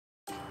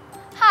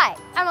Hi,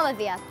 I'm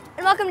Olivia,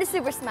 and welcome to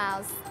Super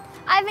Smiles.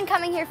 I've been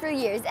coming here for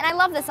years, and I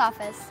love this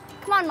office.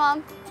 Come on,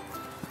 Mom.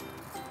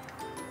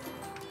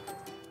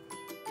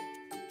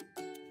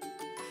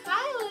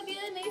 Hi,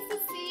 Olivia. Nice to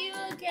see you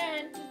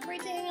again. It's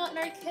great to hang out in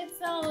our kids'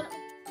 zone.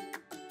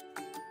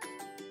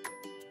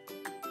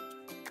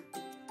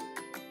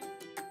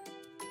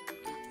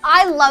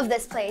 I love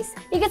this place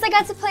because I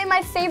got to play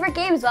my favorite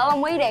games while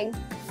I'm waiting.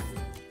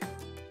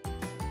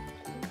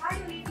 Hi,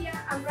 Olivia.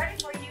 I'm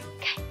ready for you.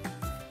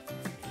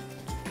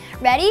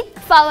 Ready?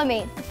 Follow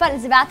me. The fun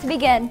is about to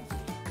begin.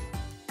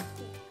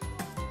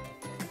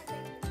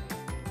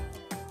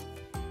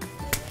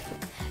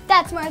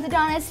 That's my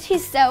orthodontist.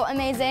 He's so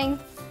amazing.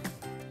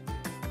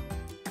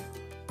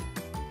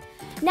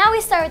 Now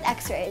we start with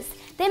x-rays.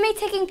 They make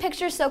taking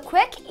pictures so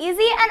quick,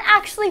 easy, and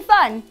actually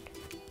fun.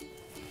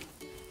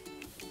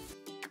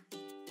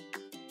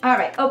 All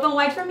right, open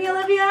wide for me,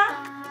 Olivia.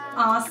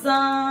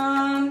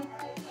 Awesome.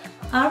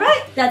 All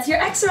right, that's your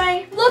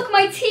x-ray. Look,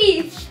 my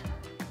teeth.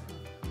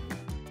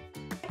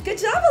 Good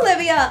job,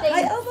 Olivia. Thanks.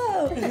 High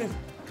elbow.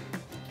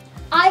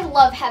 I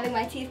love having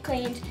my teeth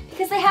cleaned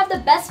because they have the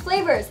best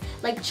flavors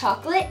like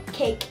chocolate,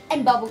 cake,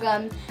 and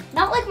bubblegum.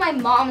 Not like my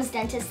mom's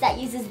dentist that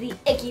uses the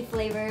icky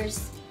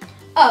flavors.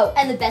 Oh,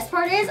 and the best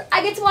part is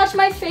I get to watch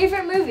my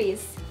favorite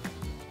movies.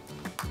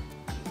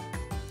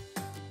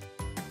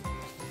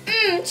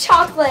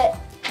 Chocolate.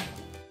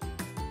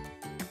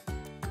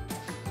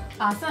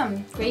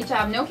 Awesome. Great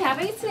job. No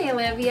cavities today,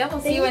 Olivia. We'll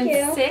see you Thank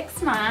in you.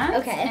 6 months.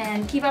 Okay.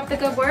 And keep up the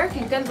good work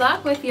and good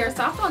luck with your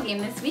softball game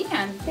this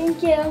weekend.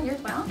 Thank you. You're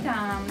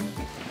welcome.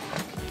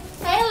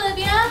 Hey,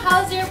 Olivia.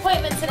 How's your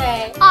appointment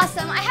today?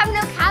 Awesome, I have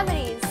no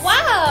cavities.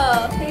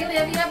 Wow. Hey,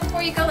 Olivia,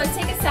 before you go, let's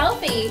take a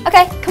selfie.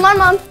 Okay, come on,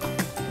 Mom.